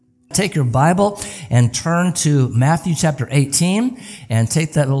take your Bible and turn to Matthew chapter 18 and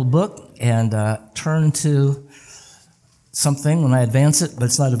take that little book and turn to something when I advance it, but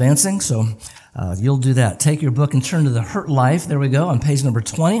it's not advancing, so you'll do that. Take your book and turn to the Hurt Life. There we go, on page number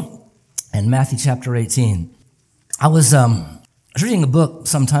 20 and Matthew chapter 18. I was reading a book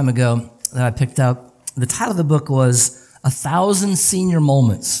some time ago that I picked up. The title of the book was 1,000 Senior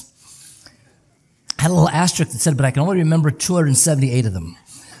Moments. I had a little asterisk that said, but I can only remember 278 of them.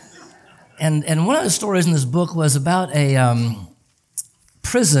 And one of the stories in this book was about a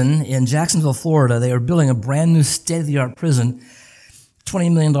prison in Jacksonville, Florida. They were building a brand new state-of-the-art prison,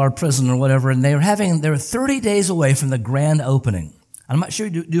 $20 million prison or whatever, and they were 30 days away from the grand opening. I'm not sure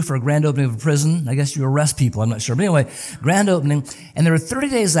you do for a grand opening of a prison. I guess you arrest people. I'm not sure. But anyway, grand opening. And they were 30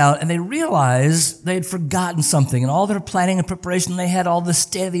 days out, and they realized they had forgotten something. And all their planning and preparation, they had all the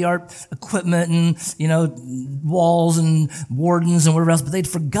state-of-the-art equipment and, walls and wardens and whatever else. But they'd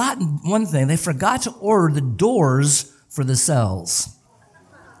forgotten one thing. They forgot to order the doors for the cells.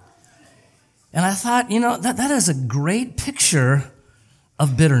 And I thought, that is a great picture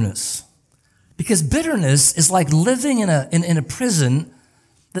of bitterness. Because bitterness is like living in a prison.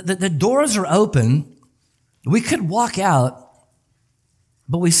 The doors are open. We could walk out,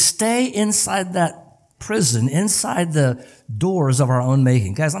 but we stay inside that prison, inside the doors of our own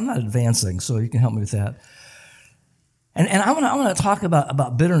making. Guys, I'm not advancing, so you can help me with that. And I want to talk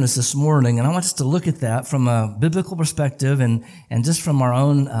about bitterness this morning, and I want us to look at that from a biblical perspective and just from our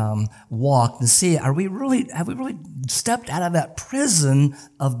own walk to see, have we really stepped out of that prison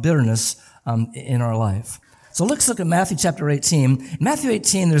of bitterness in our life? So let's look at Matthew chapter 18. In Matthew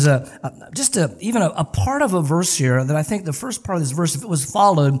 18, there's even a part of a verse here that I think the first part of this verse, if it was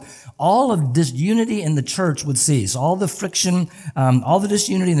followed, all of disunity in the church would cease. All the friction, all the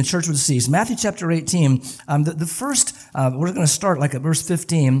disunity in the church would cease. Matthew chapter 18, the first, we're going to start like at verse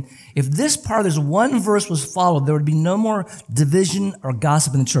 15. If this part, there's one verse was followed, there would be no more division or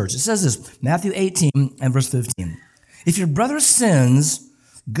gossip in the church. It says this, Matthew 18 and verse 15. If your brother sins,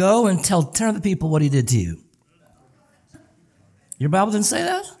 go and tell 10 other people what he did to you. Your Bible didn't say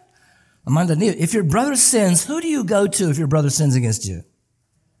that? Mine doesn't either. If your brother sins, who do you go to if your brother sins against you?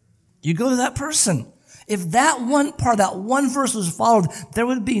 You go to that person. If that one part, that one verse was followed, there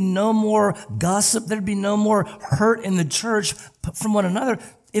would be no more gossip. There'd be no more hurt in the church from one another.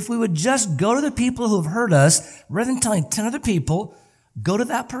 If we would just go to the people who have hurt us, rather than telling 10 other people, go to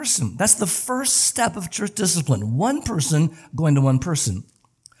that person. That's the first step of church discipline. One person going to one person.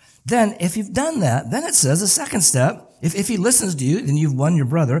 Then, if you've done that, then it says the second step, if he listens to you, then you've won your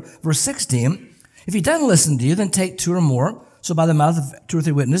brother. Verse 16, if he doesn't listen to you, then take 2 or more. So by the mouth of 2 or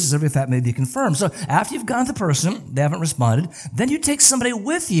 3 witnesses, every fact may be confirmed. So after you've gone to the person, they haven't responded, then you take somebody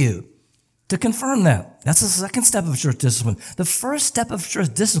with you to confirm that. That's the second step of church discipline. The first step of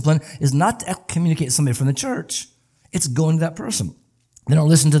church discipline is not to communicate somebody from the church. It's going to that person. They don't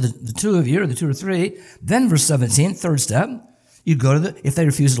listen to the 2 of you or the 2 or 3. Then verse 17, third step, you go to if they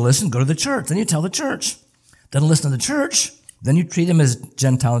refuse to listen, go to the church. Then you tell the church. Doesn't listen to the church, then you treat him as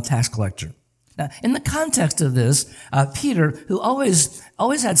Gentile and tax collector. Now, in the context of this, Peter, who always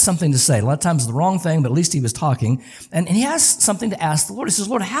had something to say, a lot of times the wrong thing, but at least he was talking, and he has something to ask the Lord. He says,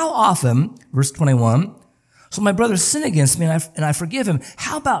 Lord, how often, verse 21, so my brother sinned against me and I forgive him.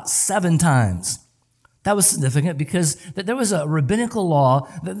 How about 7 times? That was significant because there was a rabbinical law.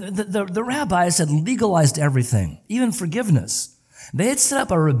 The rabbis had legalized everything, even forgiveness. They had set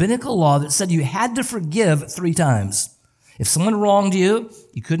up a rabbinical law that said you had to forgive 3 times. If someone wronged you,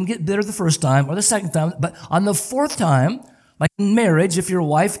 you couldn't get bitter the first time or the second time. But on the 4th time, like in marriage, if your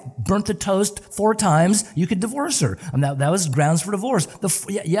wife burnt the toast 4 times, you could divorce her. And that was grounds for divorce.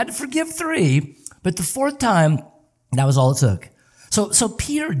 You had to forgive 3, but the 4th time, that was all it took. So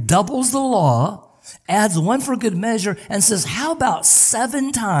Peter doubles the law, adds 1 for good measure, and says, how about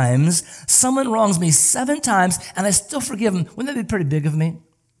 7 times someone wrongs me 7 times and I still forgive them? Wouldn't that be pretty big of me?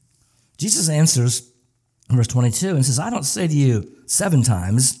 Jesus answers in verse 22 and says, I don't say to you 7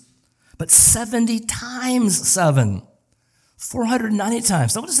 times, but 70 times 7, 490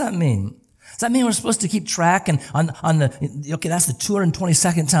 times. So what does that mean? Does that mean we're supposed to keep track and that's the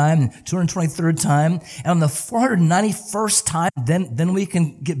 222nd time, 223rd time, and on the 491st time, then we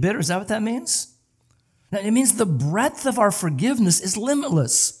can get bitter? Is that what that means? Now, it means the breadth of our forgiveness is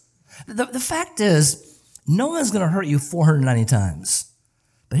limitless. The fact is, no one's going to hurt you 490 times.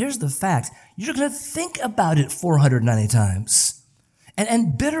 But here's the fact. You're going to think about it 490 times.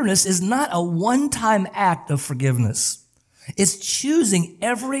 And bitterness is not a one-time act of forgiveness. It's choosing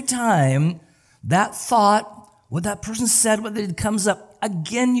every time that thought, what that person said, what it comes up,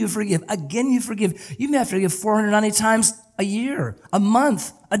 again you forgive, again you forgive. You may have to forgive 490 times a year, a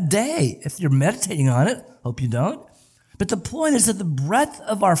month, a day, if you're meditating on it. Hope you don't. But the point is that the breadth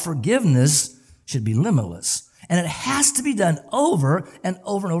of our forgiveness should be limitless. And it has to be done over and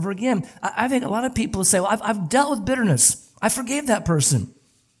over and over again. I think a lot of people say, well, I've dealt with bitterness. I forgave that person.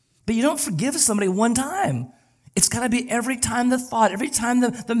 But you don't forgive somebody one time. It's got to be every time the thought, every time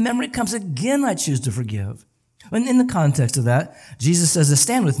the memory comes again, I choose to forgive. And in the context of that, Jesus says,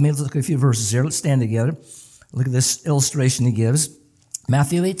 stand with me. Let's look at a few verses here. Let's stand together. Look at this illustration he gives.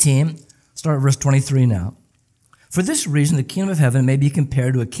 Matthew 18, start at verse 23 now. For this reason, the kingdom of heaven may be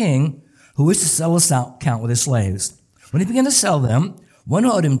compared to a king who wished to settle his account with his slaves. When he began to sell them, one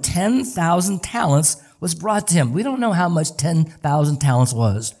who owed him 10,000 talents was brought to him. We don't know how much 10,000 talents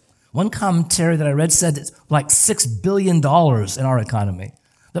was. One commentary that I read said it's like $6 billion in our economy.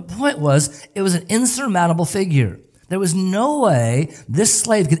 The point was, it was an insurmountable figure. There was no way this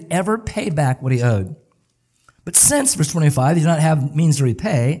slave could ever pay back what he owed. But since, verse 25, he did not have means to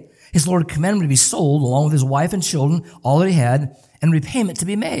repay, his Lord commanded him to be sold along with his wife and children, all that he had, and repayment to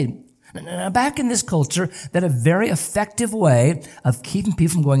be made. Now, back in this culture, that a very effective way of keeping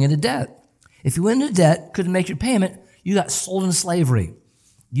people from going into debt. If you went into debt, couldn't make your payment, you got sold into slavery.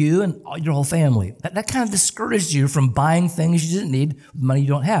 You and your whole family. That kind of discouraged you from buying things you didn't need with money you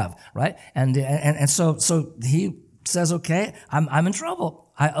don't have, right? And so he says, okay, I'm in trouble.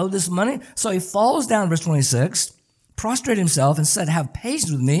 I owe this money. So he falls down, verse 26, prostrated himself and said, have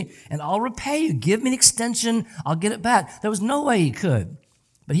patience with me and I'll repay you. Give me an extension. I'll get it back. There was no way he could.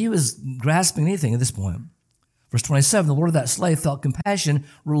 But he was grasping anything at this point. Verse 27, the Lord of that slave felt compassion,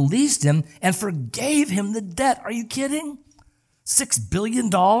 released him, and forgave him the debt. Are you kidding? $6 billion?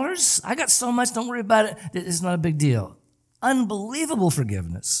 I got so much, don't worry about it. It's not a big deal. Unbelievable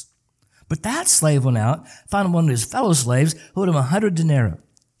forgiveness. But that slave went out, found one of his fellow slaves who owed him 100 denarii,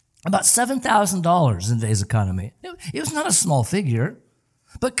 about $7,000 in today's economy. It was not a small figure,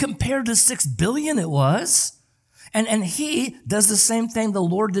 but compared to $6 billion it was. And he does the same thing the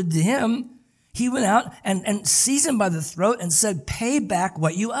Lord did to him. He went out and seized him by the throat and said, pay back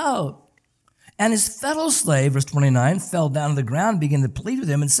what you owe. And his fellow slave, verse 29, fell down to the ground, began to plead with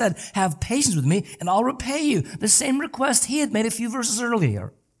him and said, have patience with me and I'll repay you. The same request he had made a few verses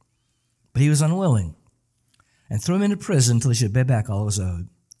earlier. But he was unwilling and threw him into prison until he should pay back all that was owed.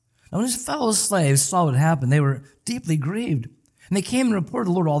 Now when his fellow slaves saw what happened, they were deeply grieved. And they came and reported to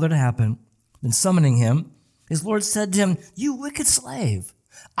the Lord all that had happened. Then summoning him, his Lord said to him, you wicked slave,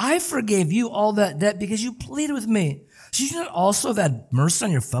 I forgave you all that debt because you pleaded with me. Should you not also have had mercy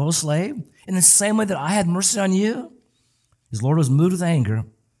on your fellow slave in the same way that I had mercy on you? His Lord was moved with anger,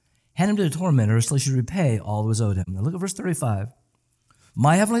 handed him to the tormentors till he should repay all that was owed him. Now look at verse 35.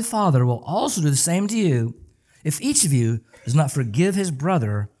 My heavenly Father will also do the same to you if each of you does not forgive his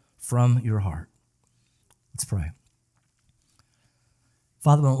brother from your heart. Let's pray.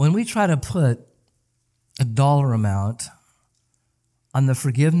 Father, when we try to put a dollar amount on the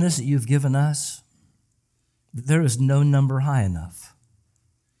forgiveness that you've given us, there is no number high enough.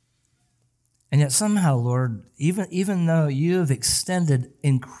 And yet somehow, Lord, even though you have extended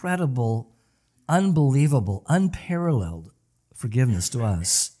incredible, unbelievable, unparalleled forgiveness to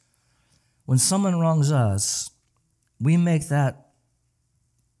us, when someone wrongs us, we make that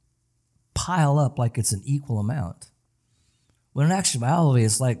pile up like it's an equal amount. When in actuality,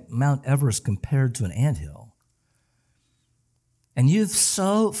 it's like Mount Everest compared to an anthill. And you've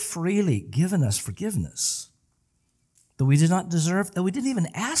so freely given us forgiveness that we did not deserve, that we didn't even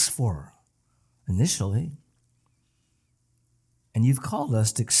ask for initially. And you've called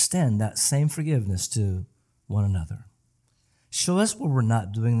us to extend that same forgiveness to one another. Show us where we're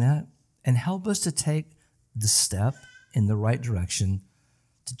not doing that and help us to take the step in the right direction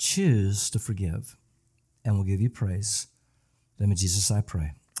to choose to forgive. And we'll give you praise. In the name of Jesus, I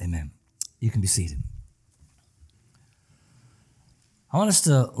pray. Amen. You can be seated. I want us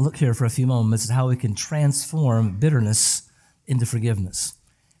to look here for a few moments at how we can transform bitterness into forgiveness.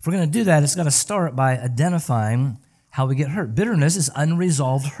 If we're going to do that, it's got to start by identifying how we get hurt. Bitterness is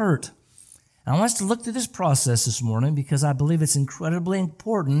unresolved hurt. And I want us to look through this process this morning because I believe it's incredibly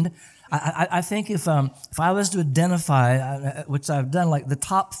important. I think if I was to identify, which I've done, like the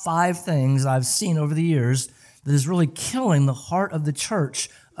top 5 things I've seen over the years that is really killing the heart of the church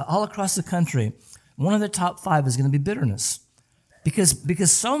all across the country, one of the top 5 is going to be bitterness.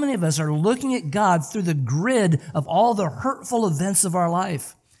 Because so many of us are looking at God through the grid of all the hurtful events of our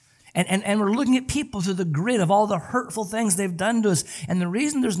life. And we're looking at people through the grid of all the hurtful things they've done to us. And the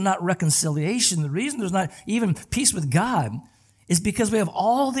reason there's not reconciliation, the reason there's not even peace with God, is because we have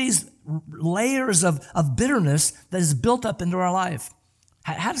all these layers of bitterness that is built up into our life.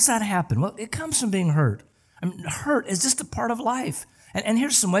 How does that happen? Well, it comes from being hurt. I mean, hurt is just a part of life. And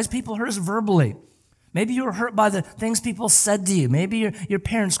here's some ways people hurt us verbally. Maybe you were hurt by the things people said to you. Maybe your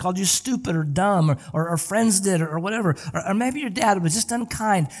parents called you stupid or dumb, or friends did, or whatever. Or maybe your dad was just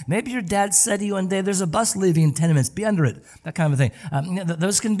unkind. Maybe your dad said to you one day, there's a bus leaving in 10 minutes. Be under it. That kind of thing.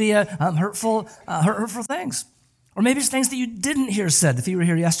 Those can be hurtful things. Or maybe it's things that you didn't hear said. If you were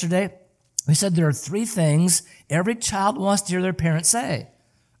here yesterday, we said there are 3 things every child wants to hear their parents say.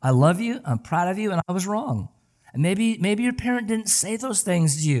 I love you, I'm proud of you, and I was wrong. And maybe your parent didn't say those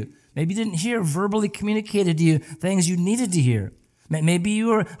things to you. Maybe you didn't hear verbally communicated to you things you needed to hear. Maybe you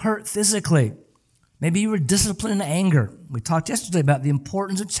were hurt physically. Maybe you were disciplined in anger. We talked yesterday about the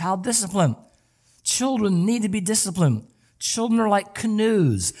importance of child discipline. Children need to be disciplined. Children are like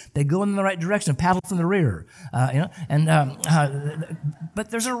canoes. They go in the right direction, paddle from the rear. But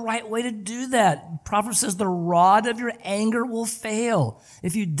there's a right way to do that. Proverbs says the rod of your anger will fail.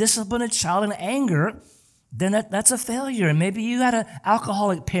 If you discipline a child in anger, then that's a failure. And maybe you had an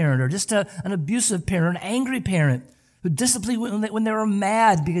alcoholic parent or just an abusive parent, an angry parent who disciplined when they were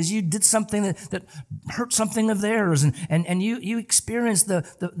mad because you did something that hurt something of theirs. And you experienced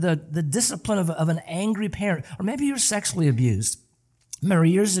the discipline of an angry parent. Or maybe you're sexually abused. I remember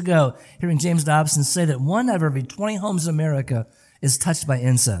years ago hearing James Dobson say that 1 out of every 20 homes in America is touched by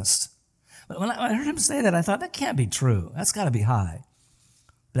incest. But when I heard him say that, I thought, that can't be true. That's got to be high.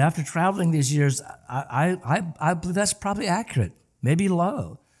 But after traveling these years, I believe that's probably accurate, maybe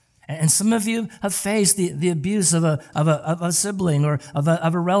low. And some of you have faced the abuse of a sibling or of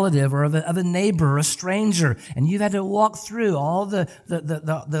a relative or of a neighbor or a stranger, and you've had to walk through all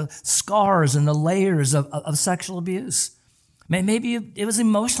the scars and the layers of sexual abuse. Maybe it was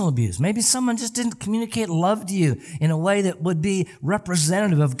emotional abuse. Maybe someone just didn't communicate love to you in a way that would be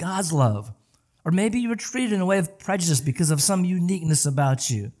representative of God's love. Or maybe you were treated in a way of prejudice because of some uniqueness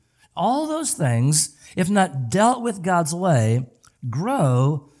about you. All those things, if not dealt with God's way,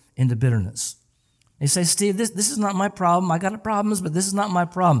 grow into bitterness. You say, Steve, this is not my problem. I got problems, but this is not my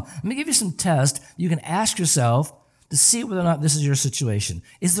problem. Let me give you some tests you can ask yourself to see whether or not this is your situation.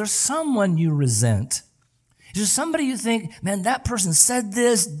 Is there someone you resent? Is there somebody you think, man, that person said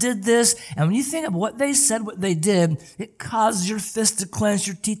this, did this, and when you think of what they said, what they did, it causes your fist to clench,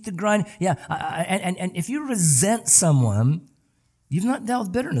 your teeth to grind. Yeah, and if you resent someone, you've not dealt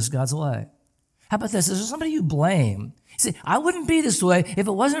with bitterness God's way. How about this? Is there somebody you blame? See, I wouldn't be this way if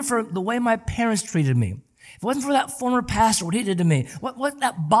it wasn't for the way my parents treated me. If it wasn't for that former pastor, what he did to me, what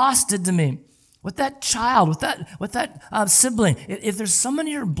that boss did to me, what that child, what that sibling. If there's someone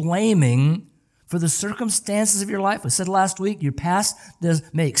you're blaming for the circumstances of your life, we said last week, your past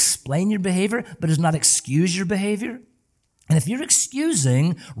may explain your behavior, but does not excuse your behavior. And if you're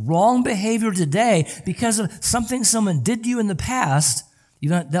excusing wrong behavior today because of something someone did to you in the past,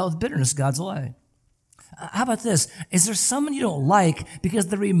 you've not dealt with bitterness God's way. How about this? Is there someone you don't like because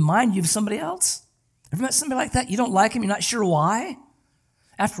they remind you of somebody else? Ever met somebody like that? You don't like him, you're not sure why?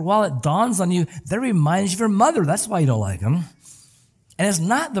 After a while, it dawns on you, they remind you of your mother. That's why you don't like them. And it's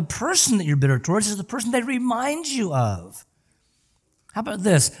not the person that you're bitter towards, it's the person they remind you of. How about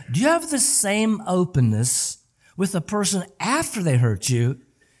this? Do you have the same openness with the person after they hurt you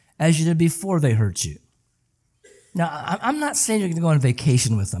as you did before they hurt you? Now, I'm not saying you're going to go on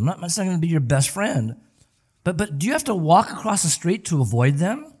vacation with them. I'm not saying you're going to be your best friend. But do you have to walk across the street to avoid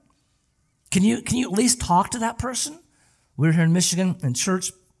them? Can you at least talk to that person? We were here in Michigan in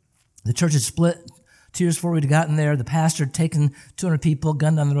church. The church had split 2 years before we'd gotten there. The pastor had taken 200 people,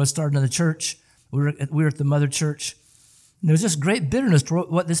 gunned down the road, started another church. We were at the mother church. And there was just great bitterness to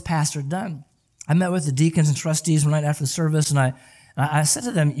what this pastor had done. I met with the deacons and trustees one night after the service, and I said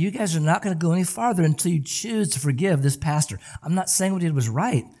to them, you guys are not going to go any farther until you choose to forgive this pastor. I'm not saying what he did was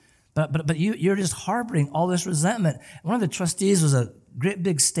right, but you're just harboring all this resentment. One of the trustees was a great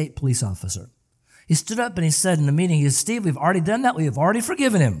big state police officer. He stood up and he said in the meeting, he said, Steve, we've already done that. We have already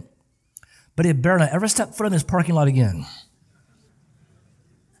forgiven him. But he better not ever step foot in this parking lot again.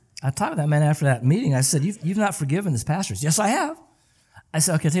 I talked to that man after that meeting. I said, you've not forgiven this pastor. Yes, I have. I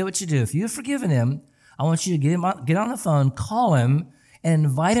said, okay, I'll tell you what you do. If you've forgiven him, I want you to get on the phone, call him, and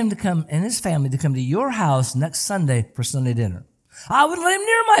invite him to come, and his family to come to your house next Sunday for Sunday dinner. I wouldn't let him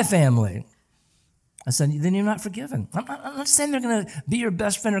near my family. I said, then you're not forgiven. I'm not saying they're going to be your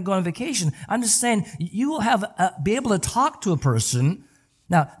best friend or go on vacation. I'm just saying you will be able to talk to a person.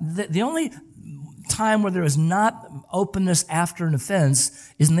 Now, the only time where there is not openness after an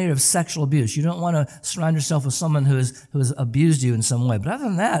offense is in the area of sexual abuse. You don't want to surround yourself with someone who has abused you in some way. But other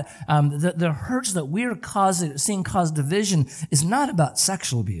than that, the hurts that we're seeing cause division is not about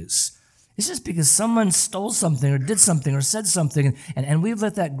sexual abuse. It's just because someone stole something or did something or said something, and we've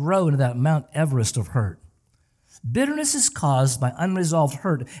let that grow into that Mount Everest of hurt. Bitterness is caused by unresolved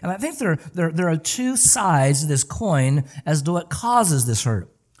hurt. And I think there are two sides to this coin as to what causes this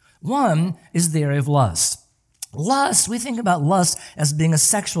hurt. One is the area of lust. Lust, we think about lust as being a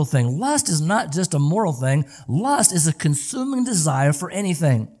sexual thing. Lust is not just a moral thing. Lust is a consuming desire for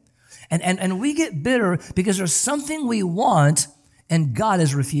anything. And we get bitter because there's something we want and God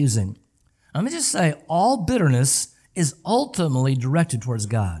is refusing. Let me just say, all bitterness is ultimately directed towards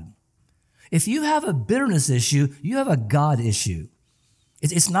God. If you have a bitterness issue, you have a God issue.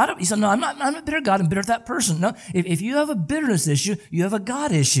 It's not, you say, no, I'm not bitter God, I'm bitter at that person. No, if you have a bitterness issue, you have a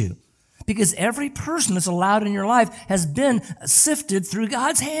God issue. Because every person that's allowed in your life has been sifted through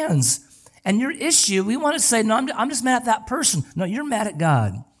God's hands. And your issue, we want to say, no, I'm just mad at that person. No, you're mad at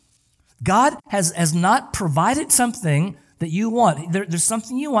God. God has not provided something that you want. There's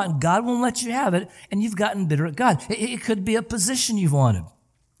something you want, and God won't let you have it, and you've gotten bitter at God. It could be a position you've wanted.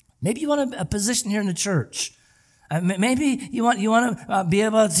 Maybe you want a position here in the church. Maybe you want to be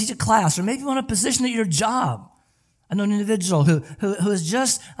able to teach a class, or maybe you want a position at your job. I know an individual who has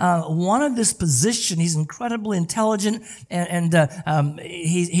just wanted this position. He's incredibly intelligent, and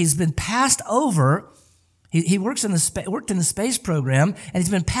he's been passed over. He worked in the space program, and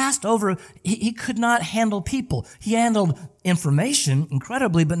he's been passed over. He could not handle people. He handled information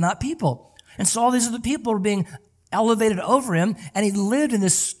incredibly, but not people. And so all these other people were being elevated over him, and he lived in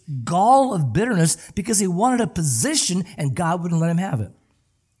this gall of bitterness because he wanted a position, and God wouldn't let him have it.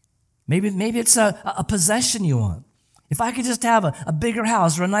 Maybe it's a possession you want. If I could just have a bigger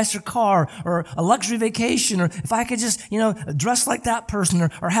house or a nicer car or a luxury vacation, or if I could just, dress like that person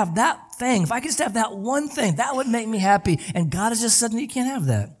or have that thing, if I could just have that one thing, that would make me happy. And God has just said, no, you can't have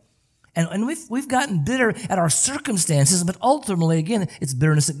that. And we've gotten bitter at our circumstances, but ultimately, again, it's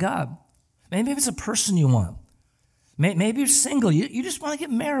bitterness at God. Maybe it's a person you want. Maybe you're single. You just want to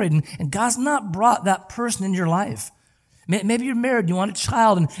get married, and God's not brought that person in your life. Maybe you're married, you want a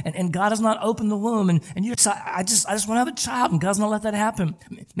child, and God has not opened the womb, and you say, I just want to have a child, and God's not let that happen.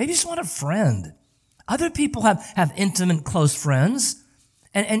 Maybe you just want a friend. Other people have intimate, close friends,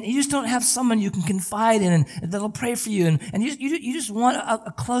 and you just don't have someone you can confide in and that'll pray for you, and you just want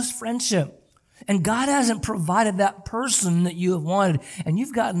a close friendship. And God hasn't provided that person that you have wanted, and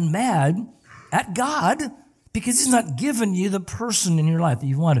you've gotten mad at God because He's not given you the person in your life that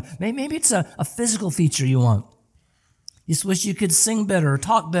you've wanted. Maybe it's a physical feature you want. You just wish you could sing better, or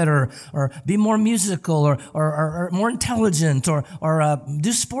talk better, or be more musical, or more intelligent, or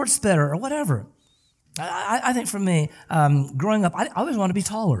do sports better, or whatever. I think for me, growing up, I always wanted to be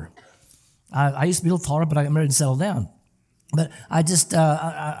taller. I used to be a little taller, but I got married and settled down. But I just,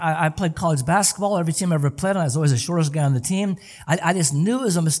 I played college basketball. Every team I ever played on, I was always the shortest guy on the team. I just knew it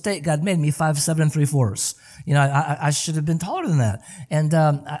was a mistake God made me 5'7" 3/4. I should have been taller than that. And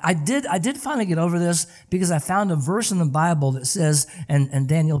I did finally get over this because I found a verse in the Bible that says, and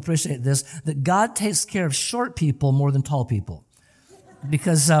Dan, you'll appreciate this, that God takes care of short people more than tall people.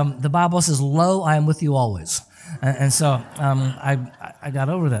 Because the Bible says, lo, I am with you always. And so I got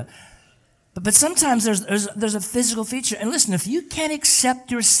over that. But sometimes there's a physical feature. And listen, if you can't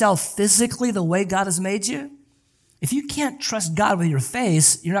accept yourself physically the way God has made you, if you can't trust God with your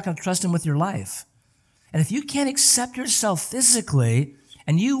face, you're not going to trust Him with your life. And if you can't accept yourself physically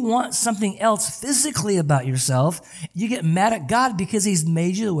and you want something else physically about yourself, you get mad at God because He's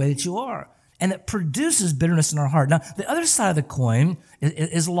made you the way that you are. And it produces bitterness in our heart. Now, the other side of the coin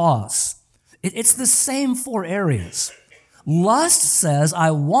is loss. It's the same four areas. Lust says, I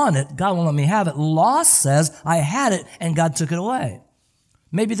want it, God won't let me have it. Loss says, I had it, and God took it away.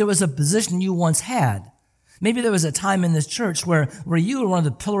 Maybe there was a position you once had. Maybe there was a time in this church where you were one of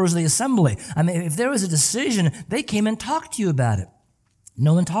the pillars of the assembly. I mean, if there was a decision, they came and talked to you about it.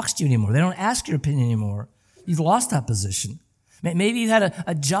 No one talks to you anymore. They don't ask your opinion anymore. You've lost that position. Maybe you had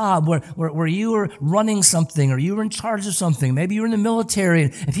a job where you were running something or you were in charge of something. Maybe you were in the military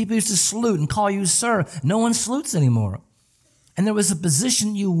and people used to salute and call you sir. No one salutes anymore. And there was a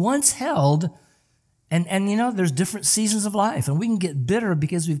position you once held, and there's different seasons of life, and we can get bitter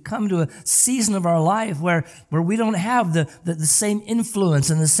because we've come to a season of our life where we don't have the same influence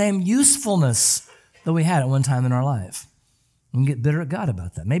and the same usefulness that we had at one time in our life. We can get bitter at God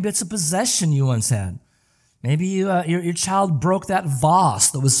about that. Maybe it's a possession you once had. Maybe your child broke that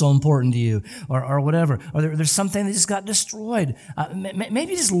vase that was so important to you, or whatever, or there's something that just got destroyed.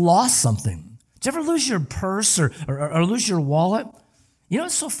 Maybe you just lost something. Did you ever lose your purse or lose your wallet? You know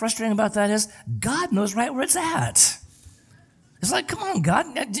what's so frustrating about that is God knows right where it's at. It's like, come on, God,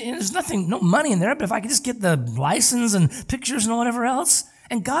 there's no money in there, but if I could just get the license and pictures and whatever else,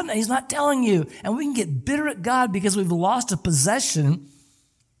 and God, He's not telling you. And we can get bitter at God because we've lost a possession.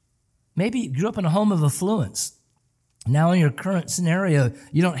 Maybe you grew up in a home of affluence. Now in your current scenario,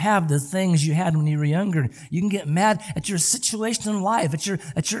 you don't have the things you had when you were younger. You can get mad at your situation in life,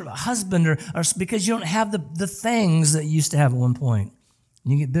 at your husband, or because you don't have the things that you used to have at one point.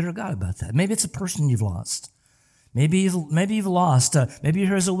 You can get bitter at God about that. Maybe it's a person you've lost. Maybe you've lost. Maybe you're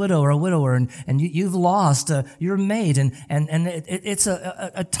here as a widow or a widower, and you've lost your mate, and it's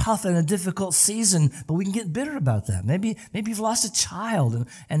a tough and a difficult season. But we can get bitter about that. Maybe you've lost a child,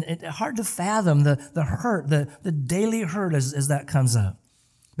 and it's hard to fathom the hurt, the daily hurt as that comes up.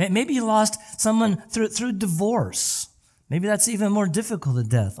 Maybe you lost someone through divorce. Maybe that's even more difficult than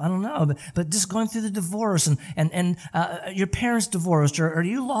death. I don't know, but just going through the divorce and your parents divorced, or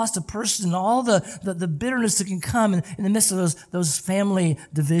you lost a person, and all the bitterness that can come in the midst of those family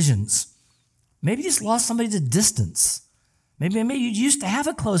divisions. Maybe you just lost somebody to distance. Maybe you used to have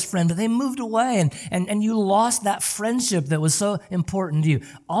a close friend, but they moved away, and you lost that friendship that was so important to you.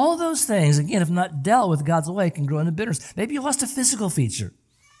 All those things, again, if not dealt with God's way, can grow into bitterness. Maybe you lost a physical feature.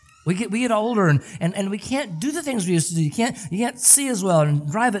 We get older and we can't do the things we used to do. You can't see as well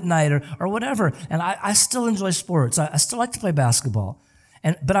and drive at night or whatever. And I still enjoy sports. I still like to play basketball.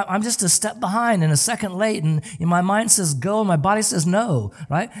 But I'm just a step behind and a second late, and my mind says go and my body says no,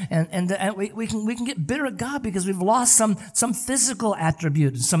 right? And we can get bitter at God because we've lost some physical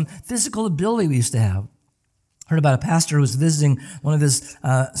attribute, some physical ability we used to have. Heard about a pastor who was visiting one of his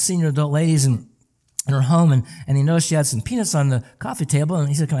senior adult ladies in her home, and he noticed she had some peanuts on the coffee table, and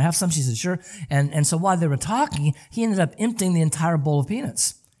he said, "Can I have some?" She said, "Sure." And so while they were talking, he ended up emptying the entire bowl of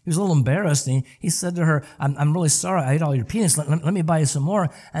peanuts. He was a little embarrassed, and he said to her, I'm really sorry, I ate all your peanuts, let me buy you some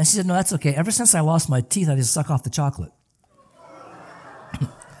more. And she said, "No, that's okay. Ever since I lost my teeth, I just suck off the chocolate."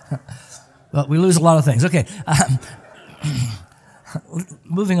 Well, we lose a lot of things. Okay,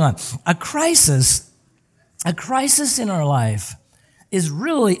 moving on. A crisis in our life is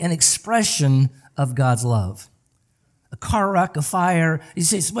really an expression of God's love. A car wreck, a fire. You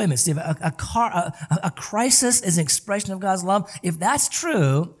say, wait a minute, Steve, a crisis is an expression of God's love? If that's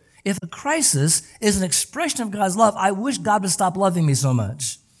true, if a crisis is an expression of God's love, I wish God would stop loving me so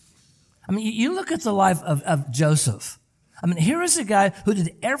much. I mean, you look at the life of Joseph. I mean, here is a guy who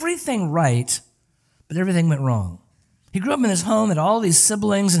did everything right, but everything went wrong. He grew up in his home, had all these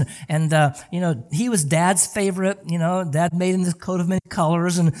siblings, and he was Dad's favorite. Dad made him this coat of many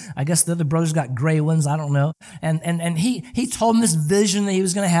colors, and I guess the other brothers got gray ones. I don't know. And he told him this vision that he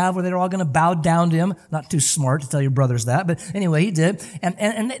was going to have, where they were all going to bow down to him. Not too smart to tell your brothers that, but anyway, he did.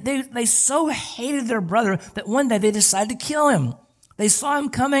 And they so hated their brother that one day they decided to kill him. They saw him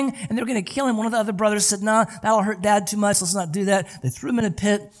coming, and they were going to kill him. One of the other brothers said, "No, that'll hurt Dad too much. Let's not do that." They threw him in a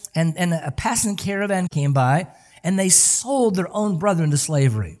pit, and a passing caravan came by, and they sold their own brother into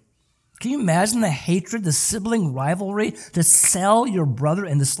slavery. Can you imagine the hatred, the sibling rivalry, to sell your brother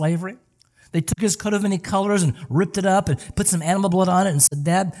into slavery? They took his coat of many colors and ripped it up and put some animal blood on it and said,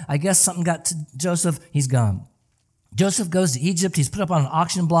 "Dad, I guess something got to Joseph. He's gone." Joseph goes to Egypt. He's put up on an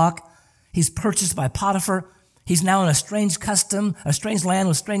auction block. He's purchased by Potiphar. He's now in a strange land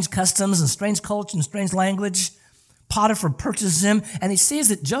with strange customs and strange culture and strange language. Potiphar purchases him, and he sees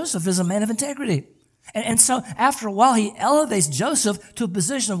that Joseph is a man of integrity. And so after a while, he elevates Joseph to a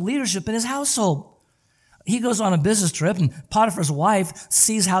position of leadership in his household. He goes on a business trip, and Potiphar's wife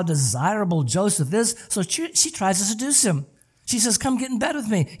sees how desirable Joseph is, so she tries to seduce him. She says, "Come get in bed with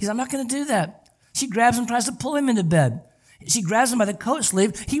me." He says, "I'm not going to do that." She grabs him, tries to pull him into bed. She grabs him by the coat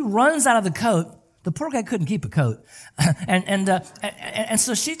sleeve. He runs out of the coat. The poor guy couldn't keep a coat. And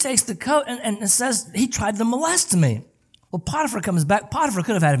so she takes the coat and says, "He tried to molest me." Well, Potiphar comes back. Potiphar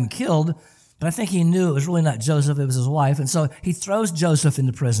could have had him killed, but I think he knew it was really not Joseph, it was his wife. And so he throws Joseph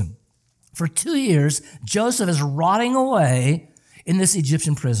into prison. For 2 years, Joseph is rotting away in this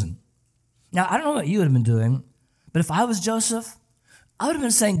Egyptian prison. Now, I don't know what you would have been doing, but if I was Joseph, I would have been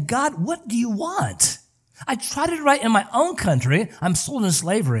saying, "God, what do you want? I tried it right in my own country. I'm sold into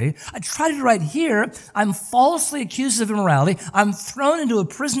slavery. I tried it right here. I'm falsely accused of immorality. I'm thrown into a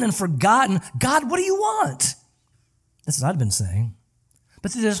prison and forgotten. God, what do you want?" That's what I'd been saying.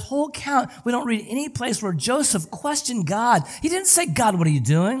 But through this whole account, we don't read any place where Joseph questioned God. He didn't say, "God, what are you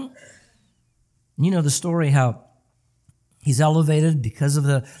doing?" You know the story how he's elevated because of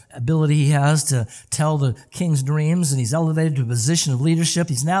the ability he has to tell the king's dreams, and he's elevated to a position of leadership.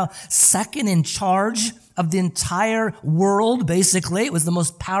 He's now second in charge of the entire world, basically. It was the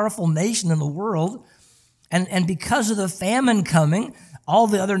most powerful nation in the world. And because of the famine coming, all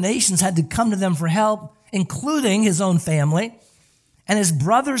the other nations had to come to them for help, including his own family. And his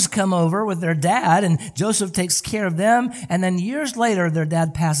brothers come over with their dad, and Joseph takes care of them. And then years later, their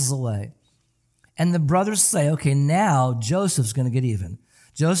dad passes away. And the brothers say, "Okay, now Joseph's going to get even.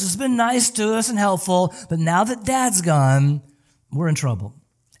 Joseph's been nice to us and helpful, but now that Dad's gone, we're in trouble.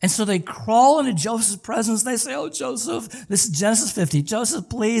 And so they crawl into Joseph's presence. They say, oh, Joseph, this is Genesis 50. Joseph,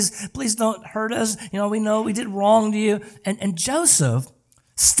 please don't hurt us. We know we did wrong to you. And Joseph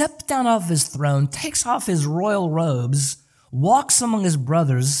steps down off his throne, takes off his royal robes, walks among his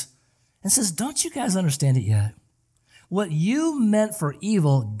brothers, and says, don't you guys understand it yet? What you meant for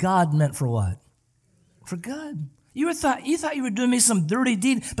evil, God meant for what? For good. You thought you were doing me some dirty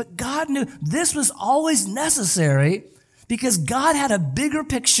deed, but God knew this was always necessary because God had a bigger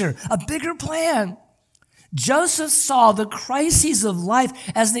picture, a bigger plan. Joseph saw the crises of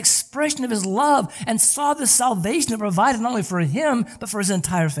life as an expression of his love and saw the salvation it provided not only for him, but for his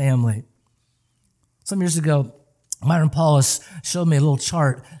entire family. Some years ago, Myron Paulus showed me a little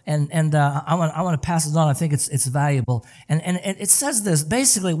chart, and I want to pass it on. I think it's valuable. And it says this.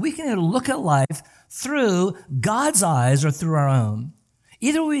 Basically, we can either look at life through God's eyes or through our own.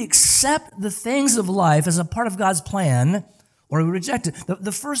 Either we accept the things of life as a part of God's plan, or we reject it.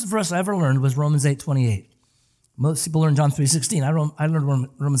 The first verse I ever learned was Romans 8:28. Most people learn John 3:16. I learned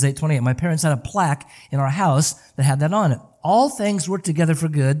Romans 8:28. My parents had a plaque in our house that had that on it. All things work together for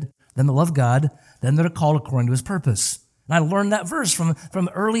good, them that love God, them that are called according to his purpose. And I learned that verse from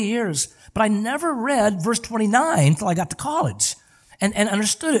early years. But I never read verse 29 until I got to college and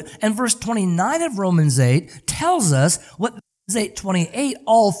understood it. And verse 29 of Romans 8 tells us what 8:28,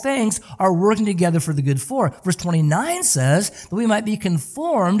 all things are working together for the good for. Verse 29 says that we might be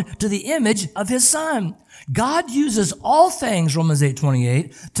conformed to the image of his Son. God uses all things, Romans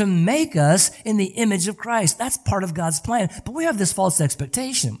 8:28, to make us in the image of Christ. That's part of God's plan. But we have this false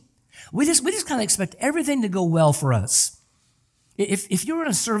expectation. We just kind of expect everything to go well for us. If you were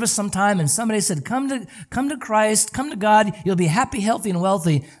in a service sometime and somebody said, come to Christ, come to God, you'll be happy, healthy, and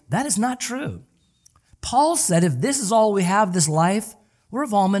wealthy, that is not true. Paul said, if this is all we have, this life, we're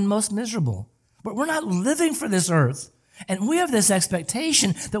of all men most miserable. But we're not living for this earth. And we have this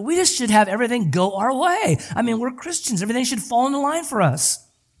expectation that we just should have everything go our way. I mean, we're Christians. Everything should fall into line for us.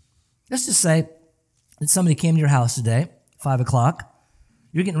 Let's just say that somebody came to your house today, 5 o'clock.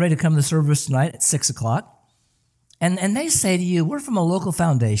 You're getting ready to come to the service tonight at 6 o'clock. And they say to you, we're from a local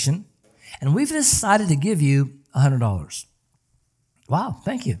foundation, and we've decided to give you $100. Wow,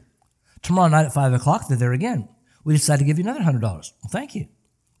 thank you. Tomorrow night at 5 o'clock, they're there again. We decided to give you another $100. Well, thank you.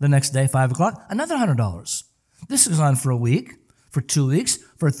 The next day, 5 o'clock, another $100. This goes on for a week, for 2 weeks,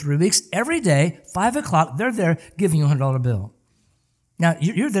 for 3 weeks. Every day, 5 o'clock, they're there giving you a $100 bill. Now,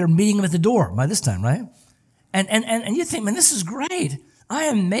 you're there meeting them at the door by this time, right? And you think, man, this is great. I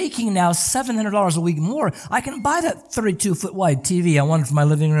am making now $700 a week more. I can buy that 32-foot wide TV I wanted for my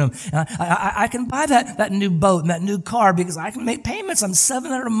living room. I can buy that new boat and that new car because I can make payments. I'm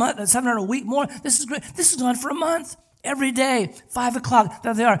 $700 a month, $700 a week more. This is great. This is on for a month. Every day, 5 o'clock,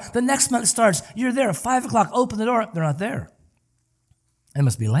 there they are. The next month starts. You're there, 5 o'clock, open the door. They're not there. They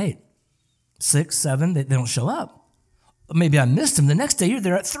must be late. 6, 7, they don't show up. Maybe I missed them. The next day, you're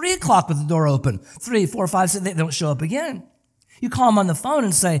there at 3 o'clock with the door open. 3, 4, 5, 6, they don't show up again. You call them on the phone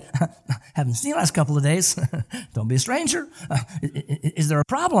and say, haven't seen you last couple of days. Don't be a stranger. Is there a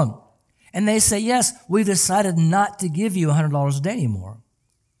problem? And they say, yes, we've decided not to give you $100 a day anymore.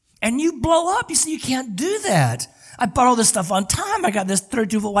 And you blow up. You say, you can't do that. I bought all this stuff on time. I got this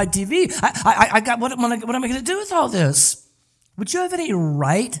 32-foot wide TV. I got, what am I going to do with all this? Would you have any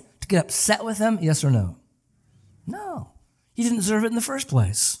right to get upset with them? Yes or no? No. You didn't deserve it in the first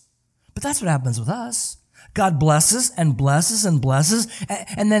place. But that's what happens with us. God blesses and blesses and blesses,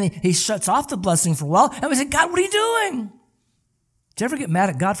 and then he shuts off the blessing for a while, and we say, God, what are you doing? Did you ever get mad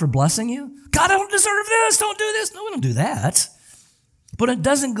at God for blessing you? God, I don't deserve this. Don't do this. No, we don't do that. But it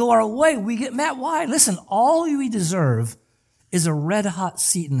doesn't go our way. We get mad. Why? Listen, all we deserve is a red-hot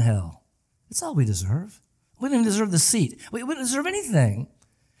seat in hell. That's all we deserve. We don't even deserve the seat. We don't deserve anything.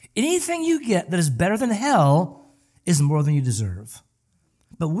 Anything you get that is better than hell is more than you deserve.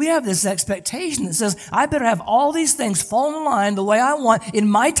 But we have this expectation that says, I better have all these things fall in line the way I want, in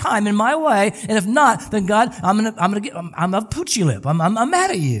my time, in my way. And if not, then God, I'm a poochie lip. I'm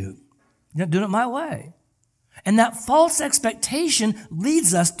mad at you. You're not doing it my way. And that false expectation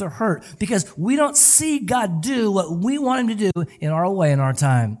leads us to hurt because we don't see God do what we want him to do in our way, in our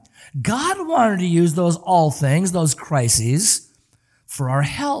time. God wanted to use those all things, those crises, for our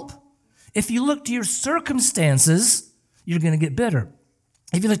help. If you look to your circumstances, you're going to get bitter.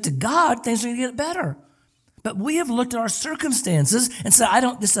 If you look to God, things are going to get better. But we have looked at our circumstances and said,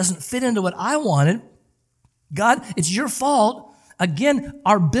 this doesn't fit into what I wanted. God, it's your fault. Again,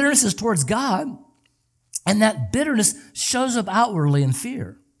 our bitterness is towards God. And that bitterness shows up outwardly in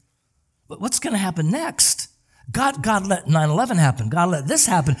fear. But what's going to happen next? God let 9/11 happen. God let this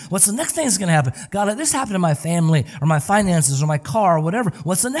happen. What's the next thing that's going to happen? God let this happen to my family or my finances or my car or whatever.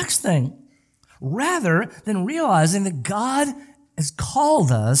 What's the next thing? Rather than realizing that God has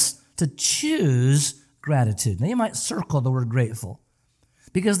called us to choose gratitude. Now you might circle the word grateful,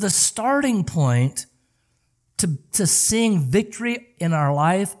 because the starting point to seeing victory in our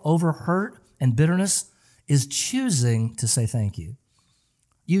life over hurt and bitterness is choosing to say thank you.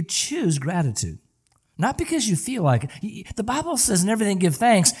 You choose gratitude. Not because you feel like it. The Bible says in everything give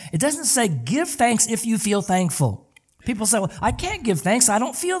thanks. It doesn't say give thanks if you feel thankful. People say, well, I can't give thanks. I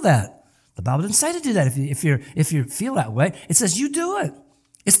don't feel that. The Bible didn't say to do that if you feel that way. It says you do it.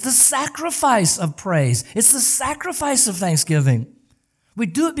 It's the sacrifice of praise. It's the sacrifice of thanksgiving. We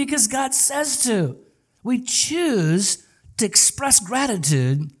do it because God says to. We choose to express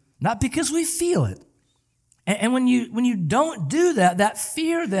gratitude, not because we feel it. And when you don't do that, that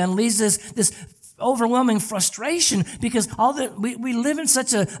fear then leads this overwhelming frustration, because we live in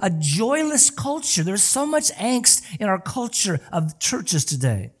such a joyless culture. There's so much angst in our culture of churches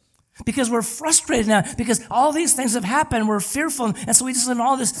today, because we're frustrated now because all these things have happened. We're fearful, and so we just live in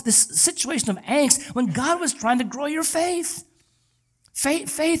all this situation of angst when God was trying to grow your faith.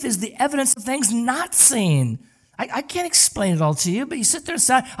 Faith is the evidence of things not seen. I can't explain it all to you, but you sit there and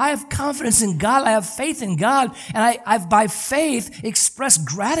say, I have confidence in God, I have faith in God, and I've by faith expressed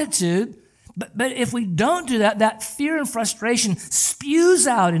gratitude. But if we don't do that, that fear and frustration spews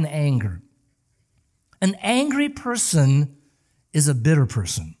out in anger. An angry person is a bitter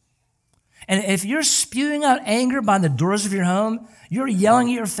person. And if you're spewing out anger by the doors of your home, you're yelling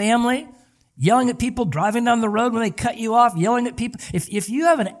at your family, yelling at people driving down the road when they cut you off, yelling at people. If you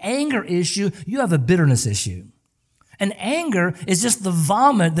have an anger issue, you have a bitterness issue. And anger is just the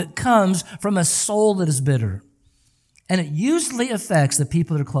vomit that comes from a soul that is bitter. And it usually affects the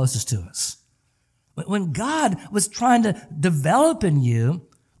people that are closest to us. When God was trying to develop in you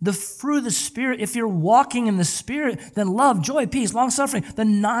the fruit of the Spirit, if you're walking in the Spirit, then love, joy, peace, long-suffering, the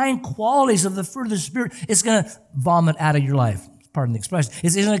 9 qualities of the fruit of the Spirit is going to vomit out of your life. Pardon the expression.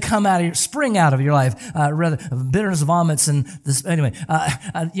 It's going to come out of spring out of your life, rather, bitterness, vomits, and this. Anyway,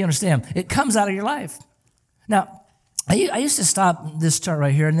 you understand. It comes out of your life. Now, I used to stop this chart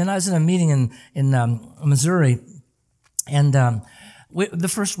right here, and then I was in a meeting in Missouri, and the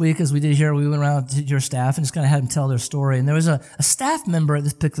first week, as we did here, we went around to your staff and just kind of had them tell their story. And there was a staff member at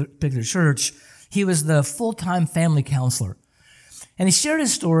this particular church. He was the full-time family counselor. And he shared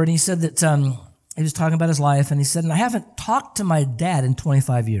his story, and he said that he was talking about his life, and he said, and I haven't talked to my dad in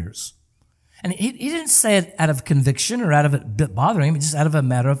 25 years. And he didn't say it out of conviction or out of it bothering him, just out of a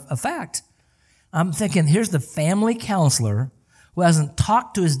matter of fact. I'm thinking, here's the family counselor who hasn't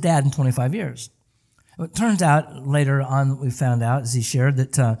talked to his dad in 25 years. It turns out, later on, we found out, as he shared,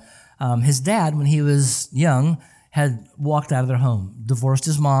 that his dad, when he was young, had walked out of their home, divorced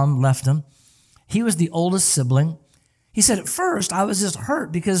his mom, left him. He was the oldest sibling. He said, at first, I was just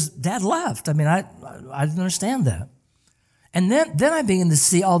hurt because dad left. I mean, I didn't understand that. And then I began to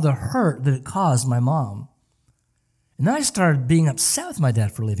see all the hurt that it caused my mom. And then I started being upset with my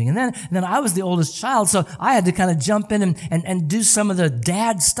dad for leaving. And then I was the oldest child, so I had to kind of jump in and do some of the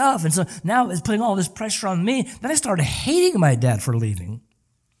dad stuff. And so now it's putting all this pressure on me. Then I started hating my dad for leaving.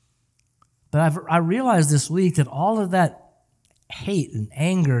 But I realized this week that all of that hate and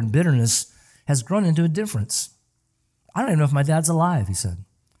anger and bitterness has grown into a difference. I don't even know if my dad's alive, he said.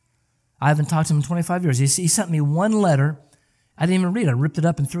 I haven't talked to him in 25 years. He sent me one letter. I didn't even read it. I ripped it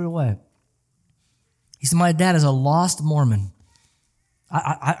up and threw it away. He said, my dad is a lost Mormon.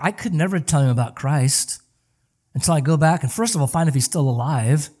 I could never tell him about Christ until I go back and first of all find if he's still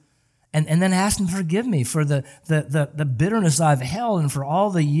alive and then ask him to forgive me for the bitterness I've held and for all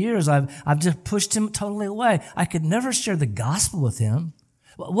the years I've just pushed him totally away. I could never share the gospel with him.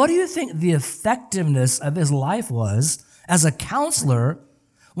 What do you think the effectiveness of his life was as a counselor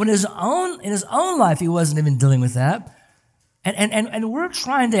when in his own life he wasn't even dealing with that? And we're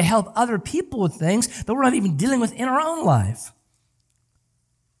trying to help other people with things that we're not even dealing with in our own life.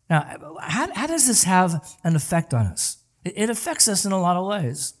 Now, how does this have an effect on us? It affects us in a lot of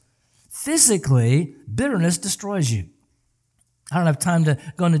ways. Physically, bitterness destroys you. I don't have time to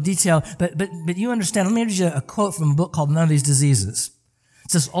go into detail, but you understand. Let me read you a quote from a book called None of These Diseases.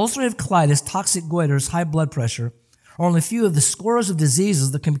 It says, ulcerative colitis, toxic goiters, high blood pressure are only a few of the scores of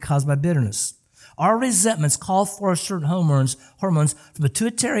diseases that can be caused by bitterness. Our resentments call for certain hormones from the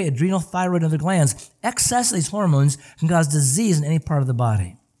pituitary, adrenal, thyroid, and other glands. Excess of these hormones can cause disease in any part of the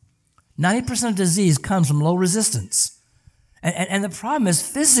body. 90% of disease comes from low resistance. And the problem is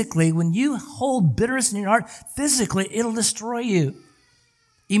physically, when you hold bitterness in your heart, physically, it'll destroy you.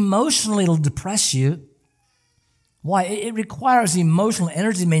 Emotionally, it'll depress you. Why? It requires emotional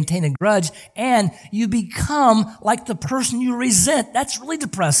energy to maintain a grudge, and you become like the person you resent. That's really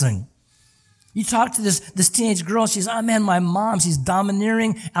depressing. You talk to this teenage girl, she's, oh man, my mom, she's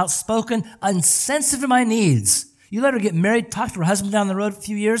domineering, outspoken, insensitive to my needs. You let her get married, talk to her husband down the road a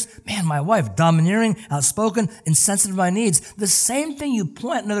few years, man, my wife, domineering, outspoken, insensitive to my needs. The same thing you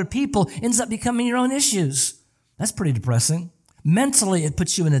point at other people ends up becoming your own issues. That's pretty depressing. Mentally, it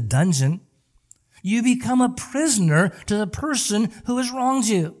puts you in a dungeon. You become a prisoner to the person who has wronged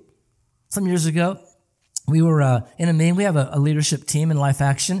you. Some years ago, we were in a meeting. We have a leadership team in Life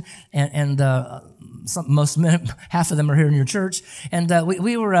Action, and half of them are here in your church. And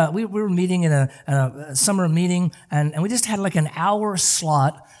we were meeting in a summer meeting, and we just had like an hour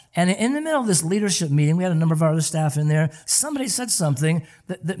slot. And in the middle of this leadership meeting, we had a number of our other staff in there. Somebody said something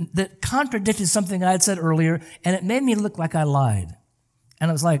that contradicted something I had said earlier, and it made me look like I lied. And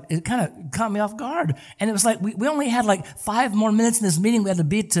it was like, it kind of caught me off guard. And it was like, we only had like 5 more minutes in this meeting. We had to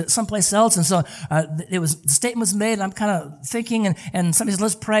be to someplace else. And so the statement was made, and I'm kind of thinking, and somebody said,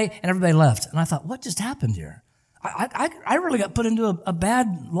 let's pray, and everybody left. And I thought, what just happened here? I really got put into a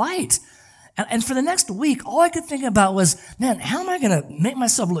bad light. And for the next week, all I could think about was, man, how am I going to make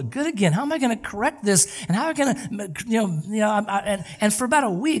myself look good again? How am I going to correct this? And how am I going to, and for about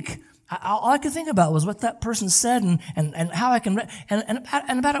a week, all I could think about was what that person said and how I can,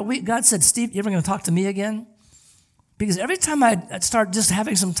 and about a week, God said, Steve, you ever going to talk to me again? Because every time I'd start just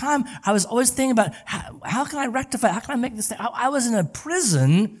having some time, I was always thinking about how can I rectify, how can I make this thing? I was in a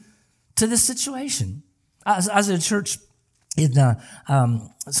prison to this situation. I was at a church in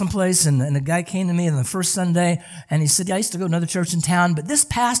someplace, and a guy came to me on the first Sunday, and he said, yeah, I used to go to another church in town, but this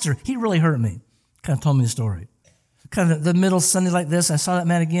pastor, he really hurt me. Kind of told me the story. Kind of the middle Sunday like this, I saw that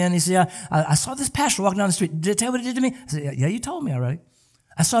man again. He said, yeah, I saw this pastor walking down the street. Did I tell you what he did to me? I said, yeah, you told me already.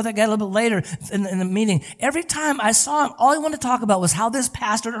 I saw that guy a little bit later in the meeting. Every time I saw him, all he wanted to talk about was how this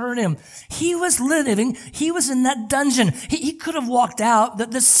pastor hurt him. He was in that dungeon. He could have walked out.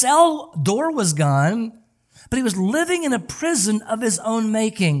 The cell door was gone, but he was living in a prison of his own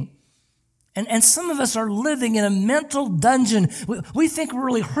making. And some of us are living in a mental dungeon. We think we're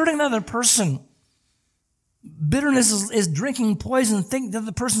really hurting another person. Bitterness is drinking poison and think that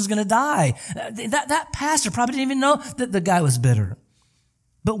the person's going to die. That pastor probably didn't even know that the guy was bitter.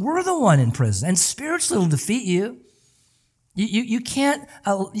 But we're the one in prison, and spiritually it'll defeat you. You can't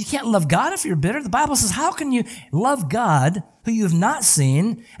love God if you're bitter. The Bible says, how can you love God who you have not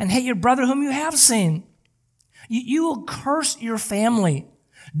seen and hate your brother whom you have seen? You will curse your family.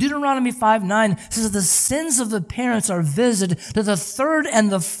 Deuteronomy 5:9 says the sins of the parents are visited to the 3rd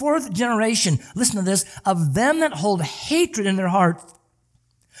and the 4th generation. Listen to this, of them that hold hatred in their heart.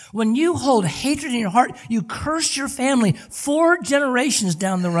 When you hold hatred in your heart, you curse your family 4 generations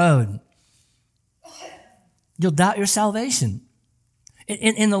down the road. You'll doubt your salvation.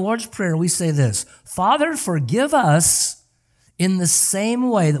 In the Lord's Prayer, we say this, Father, forgive us in the same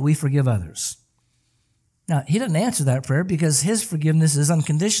way that we forgive others. Now, he doesn't answer that prayer because his forgiveness is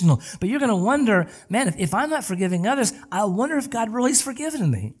unconditional. But you're going to wonder, man, if I'm not forgiving others, I wonder if God really has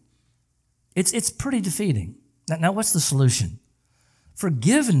forgiven me. It's pretty defeating. Now, what's the solution?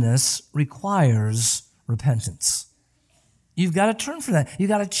 Forgiveness requires repentance. You've got to turn from that. You've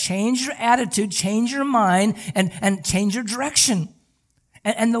got to change your attitude, change your mind, and change your direction.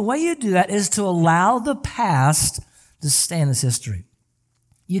 And the way you do that is to allow the past to stay in this history.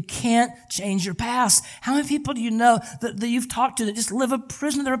 You can't change your past. How many people do you know that you've talked to that just live a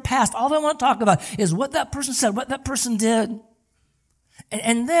prison of their past? All they want to talk about is what that person said, what that person did.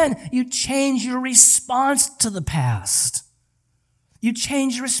 And then you change your response to the past. You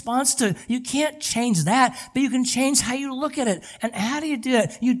change your response to it. You can't change that, but you can change how you look at it. And how do you do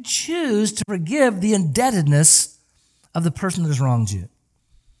it? You choose to forgive the indebtedness of the person that has wronged you.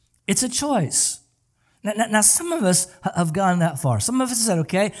 It's a choice. Now, some of us have gone that far. Some of us have said,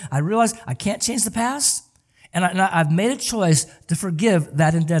 okay, I realize I can't change the past, and I've made a choice to forgive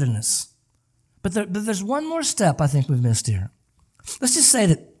that indebtedness. But there's one more step I think we've missed here. Let's just say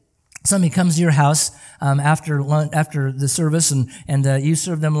that somebody comes to your house after the service, and you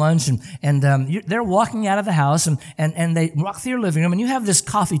serve them lunch, and they're walking out of the house, and they walk through your living room, and you have this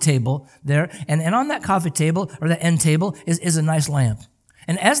coffee table there, and on that coffee table, or that end table, is a nice lamp.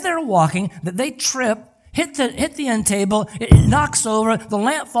 And as they're walking, they trip, hit the end table, it knocks over, the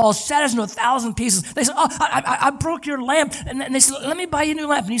lamp falls, shatters into 1,000 pieces. They say, oh, I broke your lamp. And they say, let me buy you a new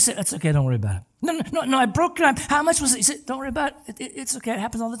lamp. And you say, that's okay, don't worry about it. No, I broke your lamp. How much was it? You said, don't worry about it. It's okay, it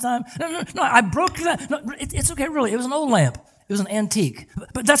happens all the time. No, I broke your lamp. No, it's okay, really. It was an old lamp. It was an antique.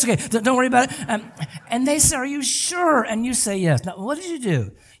 But that's okay, don't worry about it. And they say, are you sure? And you say yes. Now, what did you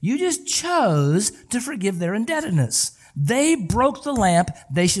do? You just chose to forgive their indebtedness. They broke the lamp,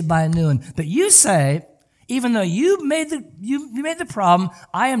 they should buy a new one. But you say, even though you made the problem,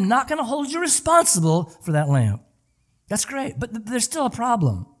 I am not going to hold you responsible for that lamp. That's great, but there's still a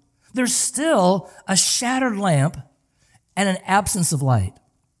problem. There's still a shattered lamp and an absence of light.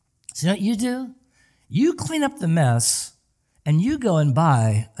 So you know what you do? You clean up the mess and you go and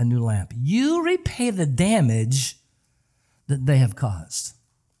buy a new lamp. You repay the damage that they have caused.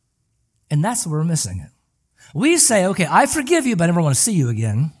 And that's where we're missing it. We say, okay, I forgive you, but I never want to see you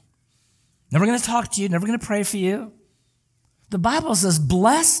again. Never going to talk to you, never going to pray for you. The Bible says,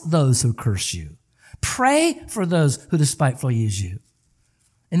 bless those who curse you. Pray for those who despitefully use you.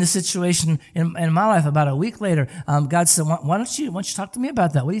 In this situation in my life, about a week later, God said, why don't you talk to me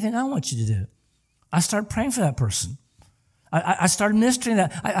about that? What do you think I want you to do? I started praying for that person. I started ministering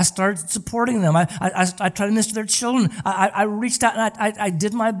that. I started supporting them. I tried to minister to their children. I reached out and I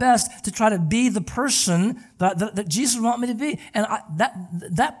did my best to try to be the person that Jesus would want me to be. And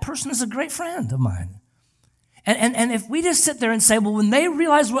that person is a great friend of mine. And if we just sit there and say, well, when they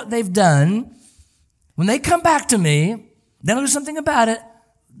realize what they've done, when they come back to me, then I'll do something about it,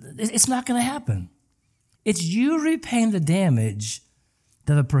 it's not going to happen. It's you repaying the damage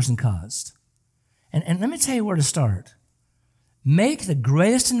that the person caused. And let me tell you where to start. Make the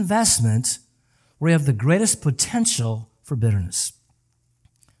greatest investment where you have the greatest potential for bitterness.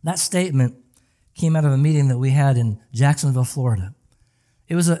 That statement came out of a meeting that we had in Jacksonville, Florida.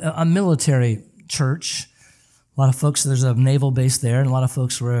 It was a military church. A lot of folks, there's a naval base there, and a lot of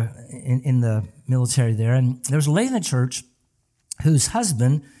folks were in the military there. And there was a lady in the church whose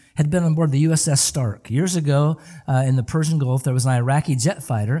husband had been on board the USS Stark. Years ago, in the Persian Gulf, there was an Iraqi jet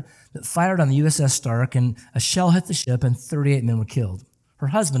fighter that fired on the USS Stark, and a shell hit the ship, and 38 men were killed. Her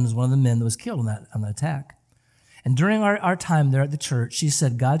husband was one of the men that was killed on the attack. And during our time there at the church, she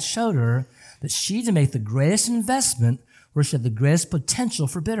said God showed her that she had to make the greatest investment where she had the greatest potential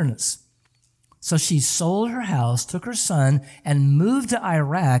for bitterness. So she sold her house, took her son, and moved to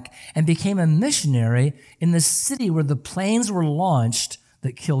Iraq and became a missionary in the city where the planes were launched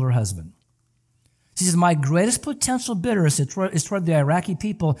that killed her husband. She says, my greatest potential bitterness is toward the Iraqi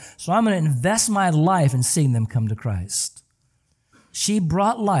people, so I'm going to invest my life in seeing them come to Christ. She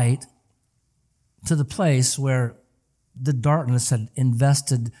brought light to the place where the darkness had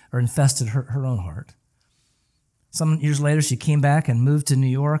infested her own heart. Some years later, she came back and moved to New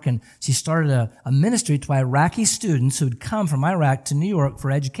York, and she started a ministry to Iraqi students who had come from Iraq to New York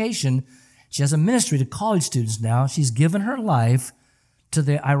for education. She has a ministry to college students now. She's given her life to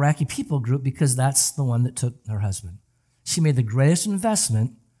the Iraqi people group because that's the one that took her husband. She made the greatest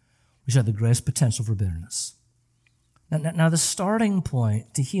investment, which had the greatest potential for bitterness. Now, the starting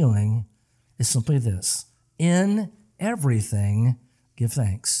point to healing is simply this. In everything, give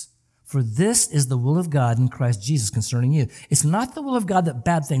thanks. For this is the will of God in Christ Jesus concerning you. It's not the will of God that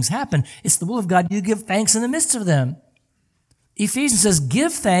bad things happen. It's the will of God you give thanks in the midst of them. Ephesians says,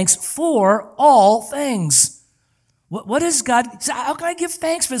 give thanks for all things. What is God? How can I give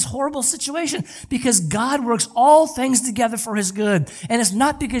thanks for this horrible situation? Because God works all things together for his good. And it's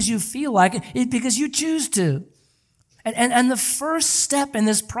not because you feel like it, it's because you choose to. And the first step in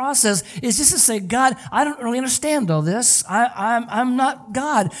this process is just to say, God, I don't really understand all this. I'm not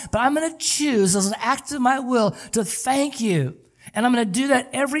God, but I'm going to choose as an act of my will to thank you. And I'm going to do that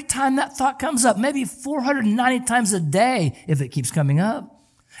every time that thought comes up, maybe 490 times a day if it keeps coming up.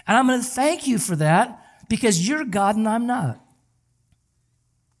 And I'm going to thank you for that because you're God and I'm not.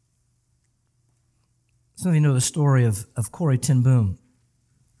 Some of you know the story of Corrie ten Boom,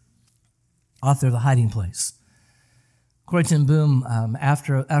 author of The Hiding Place. Corrie ten Boom,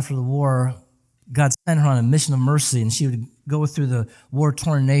 after the war, God sent her on a mission of mercy, and she would go through the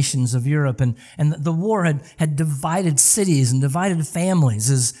war-torn nations of Europe. And the war had divided cities and divided families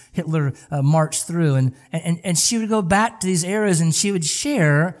as Hitler marched through. And she would go back to these areas, and she would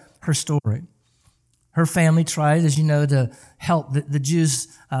share her story. Her family tried, as you know, to help the Jews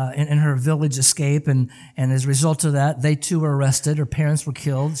in her village escape, and as a result of that, they too were arrested. Her parents were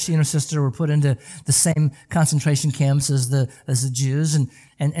killed. She and her sister were put into the same concentration camps as the Jews,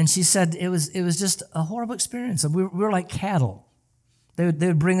 and she said it was just a horrible experience. We were like cattle. They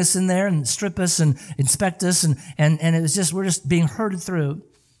would bring us in there and strip us and inspect us, and it was just we're just being herded through.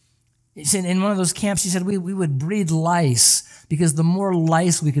 In one of those camps, she said we would breed lice because the more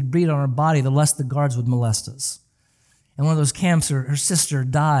lice we could breed on our body, the less the guards would molest us. In one of those camps, her sister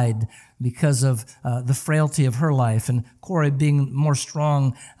died because of the frailty of her life, and Corrie, being more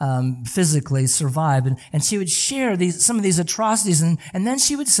strong physically, survived. And she would share some of these atrocities, and then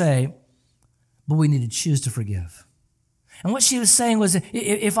she would say, but we need to choose to forgive. And what she was saying was,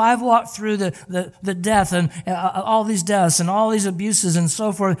 if I've walked through the death and all these deaths and all these abuses and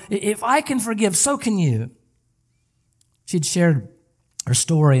so forth, if I can forgive, so can you. She'd shared her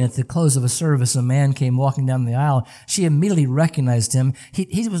story, and at the close of a service, a man came walking down the aisle. She immediately recognized him.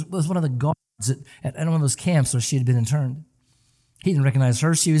 He was one of the guards at one of those camps where she had been interned. He didn't recognize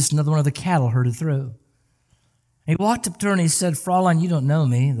her. She was another one of the cattle herded through. He walked up to her and he said, "Fraulein, you don't know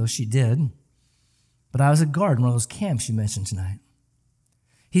me," though she did, "but I was a guard in one of those camps you mentioned tonight."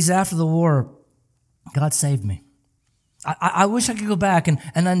 He said, "After the war, God saved me. I wish I could go back and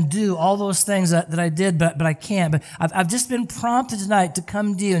undo all those things that I did, but I can't. But I've just been prompted tonight to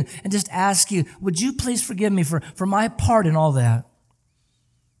come to you and just ask you, would you please forgive me for my part in all that?"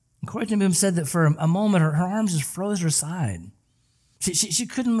 And Corrie ten Boom said that for a moment, her arms just froze to her side. She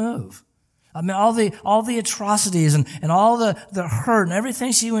couldn't move. I mean, all the atrocities and all the hurt and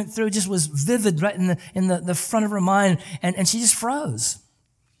everything she went through just was vivid right in the front of her mind, and she just froze.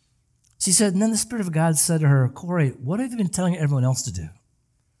 She said, and then the Spirit of God said to her, "Corrie, what have you been telling everyone else to do?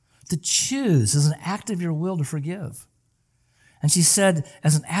 To choose as an act of your will to forgive." And she said,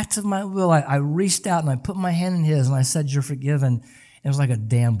 as an act of my will, I reached out and I put my hand in his and I said, "You're forgiven." And it was like a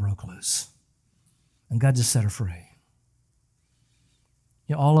dam broke loose. And God just set her free.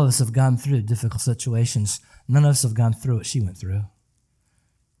 You know, all of us have gone through difficult situations. None of us have gone through what she went through.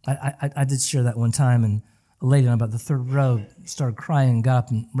 I did share that one time, and a lady on about the third row started crying and got up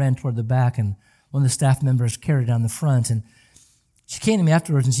and ran toward the back, and one of the staff members carried her down the front. And she came to me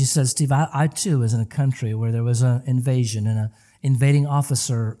afterwards and she said, "Steve, I too was in a country where there was an invasion, and an invading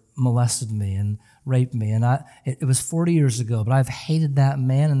officer molested me and raped me. And it was 40 years ago, but I've hated that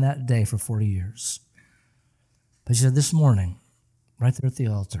man and that day for 40 years. But she said, this morning, right there at the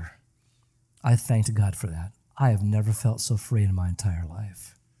altar, I thanked God for that. I have never felt so free in my entire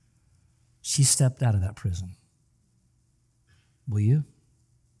life." She stepped out of that prison. Will you?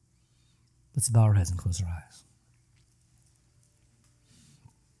 Let's bow our heads and close our eyes.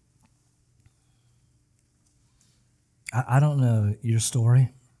 I don't know your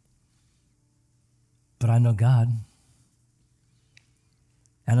story, but I know God.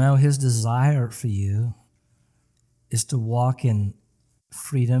 And I know his desire for you is to walk in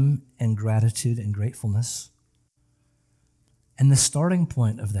freedom and gratitude and gratefulness. And the starting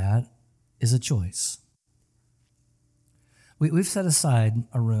point of that is a choice. We've set aside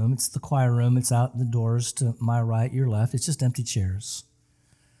a room. It's the choir room. It's out the doors to my right, your left. It's just empty chairs.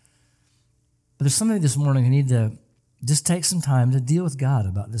 But there's somebody this morning who need to just take some time to deal with God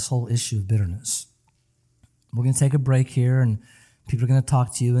about this whole issue of bitterness. We're going to take a break here, and people are going to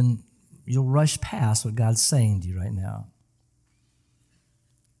talk to you, and you'll rush past what God's saying to you right now.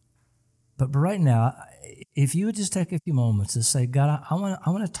 But right now, if you would just take a few moments to say, "God, I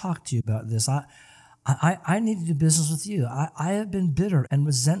want to talk to you about this. I need to do business with you. I have been bitter and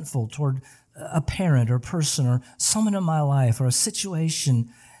resentful toward a parent or a person or someone in my life or a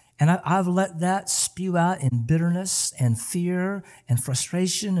situation, and I've let that spew out in bitterness and fear and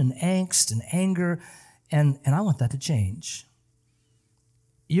frustration and angst and anger, and I want that to change."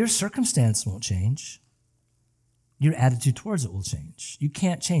 Your circumstance won't change. Your attitude towards it will change. You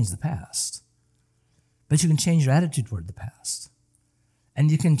can't change the past, but you can change your attitude toward the past. And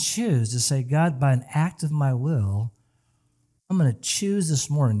you can choose to say, "God, by an act of my will, I'm going to choose this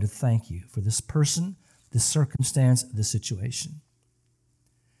morning to thank you for this person, this circumstance, this situation."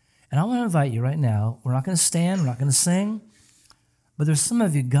 And I want to invite you right now. We're not going to stand. We're not going to sing. But there's some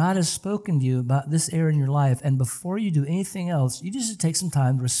of you, God has spoken to you about this area in your life. And before you do anything else, you just take some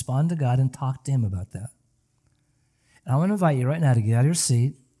time to respond to God and talk to him about that. And I want to invite you right now to get out of your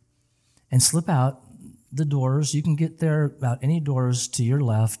seat and slip out the doors. You can get there about any doors to your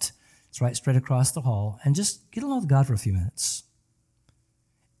left. It's right straight across the hall. And just get along with God for a few minutes.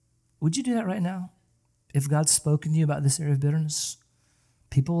 Would you do that right now? If God's spoken to you about this area of bitterness,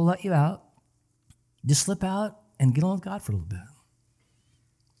 people will let you out. Just slip out and get along with God for a little bit.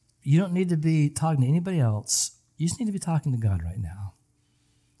 You don't need to be talking to anybody else. You just need to be talking to God right now.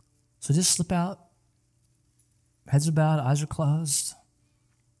 So just slip out. Heads are bowed, eyes are closed.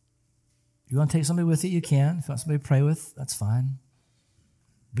 If you want to take somebody with you, you can. If you want somebody to pray with, that's fine.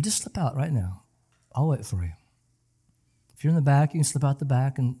 But just slip out right now. I'll wait for you. If you're in the back, you can slip out the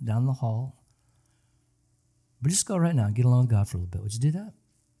back and down the hall. But just go right now and get along with God for a little bit. Would you do that?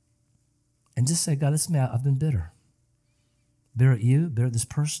 And just say, "God, it's me. I've been bitter. Bitter at you, bitter at this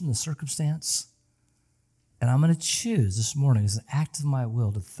person, this circumstance. And I'm going to choose this morning as an act of my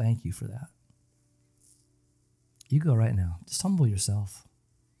will to thank you for that." You go right now. Just humble yourself.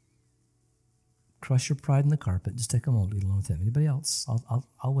 Crush your pride in the carpet. Just take a moment to get along with him. Anybody else?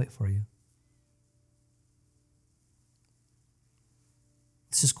 I'll wait for you.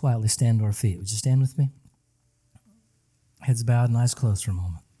 Let's just quietly stand to our feet. Would you stand with me? Heads bowed and eyes closed for a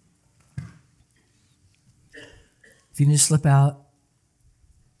moment. If you need to slip out,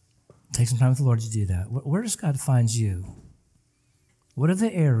 take some time with the Lord to do that. Where does God find you? What are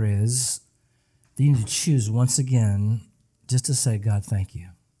the areas that you need to choose once again just to say, God, thank you?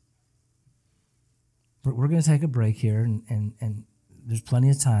 We're going to take a break here, and there's plenty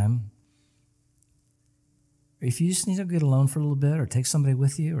of time. If you just need to get alone for a little bit or take somebody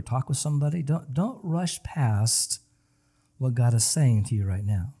with you or talk with somebody, don't rush past what God is saying to you right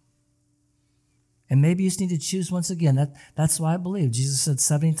now. And maybe you just need to choose once again. That's why I believe Jesus said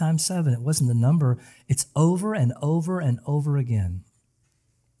 70 times 7. It wasn't the number. It's over and over and over again.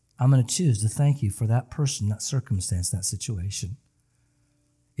 I'm going to choose to thank you for that person, that circumstance, that situation.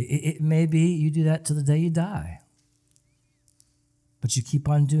 It may be you do that to the day you die. But you keep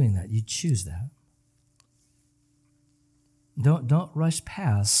on doing that. You choose that. Don't rush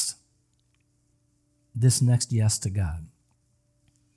past this next yes to God.